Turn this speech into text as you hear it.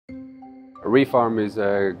ReFarm is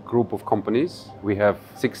a group of companies. We have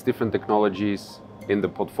 6 different technologies in the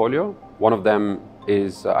portfolio. One of them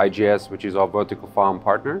is IGS, which is our vertical farm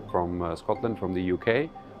partner from Scotland, from the UK,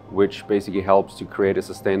 which basically helps to create a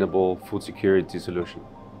sustainable food security solution.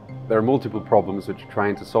 There are multiple problems which we're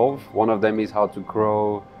trying to solve. One of them is how to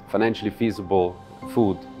grow financially feasible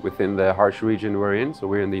food within the harsh region we're in. So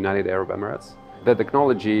we're in the United Arab Emirates. The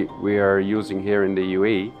technology we are using here in the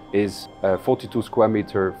UAE is a 42 square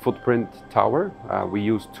meter footprint tower. We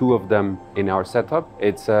use 2 of them in our setup.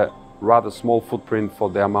 It's a rather small footprint for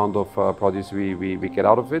the amount of produce we get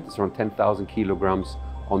out of it. It's around 10,000 kilograms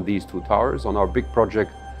on these 2 towers. On our big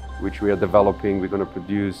project, which we are developing, we're going to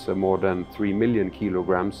produce more than 3 million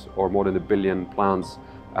kilograms or more than 1 billion plants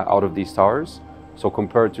out of these towers. So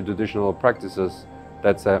compared to traditional practices,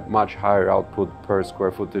 that's a much higher output per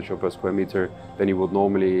square footage or per square meter than you would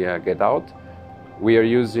normally get out. We are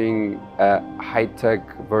using a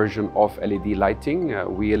high-tech version of LED lighting.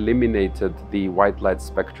 We eliminated the white light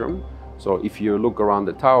spectrum. So if you look around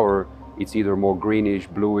the tower, it's either more greenish,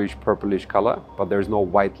 bluish, purplish color, but there's no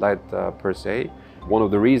white light per se. One of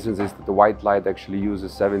the reasons is that the white light actually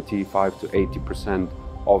uses 75 to 80%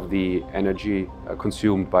 of the energy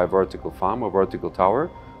consumed by a vertical farm or vertical tower.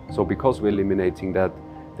 So because we're eliminating that,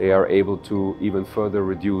 they are able to even further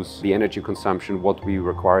reduce the energy consumption what we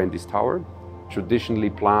require in this tower. Traditionally,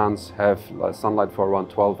 plants have sunlight for around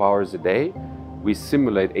 12 hours a day. We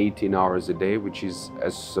simulate 18 hours a day, which is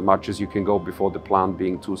as much as you can go before the plant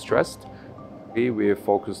being too stressed. We are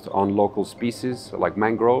focused on local species like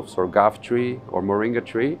mangroves or gaff tree or moringa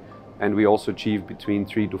tree, and we also achieve between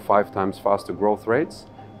 3 to 5 times faster growth rates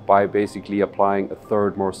by basically applying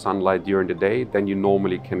 1/3 more sunlight during the day than you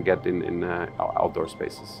normally can get in outdoor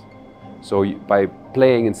spaces. So by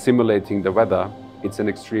playing and simulating the weather, it's an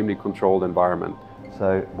extremely controlled environment.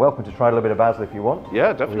 So welcome to try a little bit of basil if you want.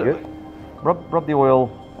 Yeah, definitely. Really good. Rub the oil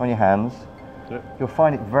on your hands. Yeah. You'll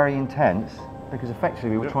find it very intense because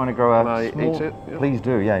effectively we're trying to grow a small... Can I eat it? Yeah. Please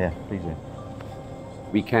do, yeah, please do.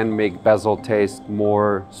 We can make basil taste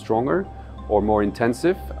more stronger or more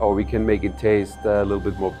intensive, or we can make it taste a little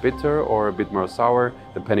bit more bitter or a bit more sour,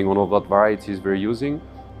 depending on what varieties we're using.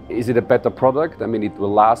 Is it a better product? I mean, it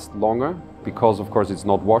will last longer because, of course, it's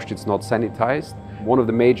not washed, it's not sanitized. One of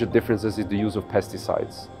the major differences is the use of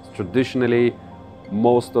pesticides. Traditionally,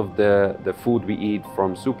 most of the food we eat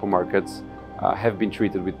from supermarkets have been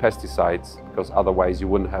treated with pesticides because otherwise you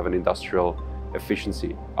wouldn't have an industrial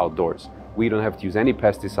efficiency outdoors. We don't have to use any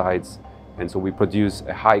pesticides, and so we produce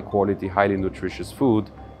a high quality, highly nutritious food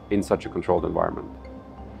in such a controlled environment.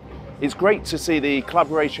 It's great to see the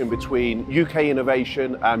collaboration between UK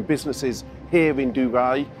innovation and businesses here in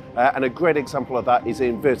Dubai, and a great example of that is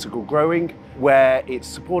in vertical growing, where it's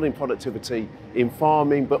supporting productivity in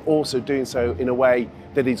farming, but also doing so in a way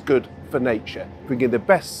that is good for nature, bringing the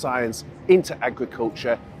best science into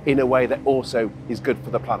agriculture in a way that also is good for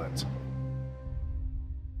the planet.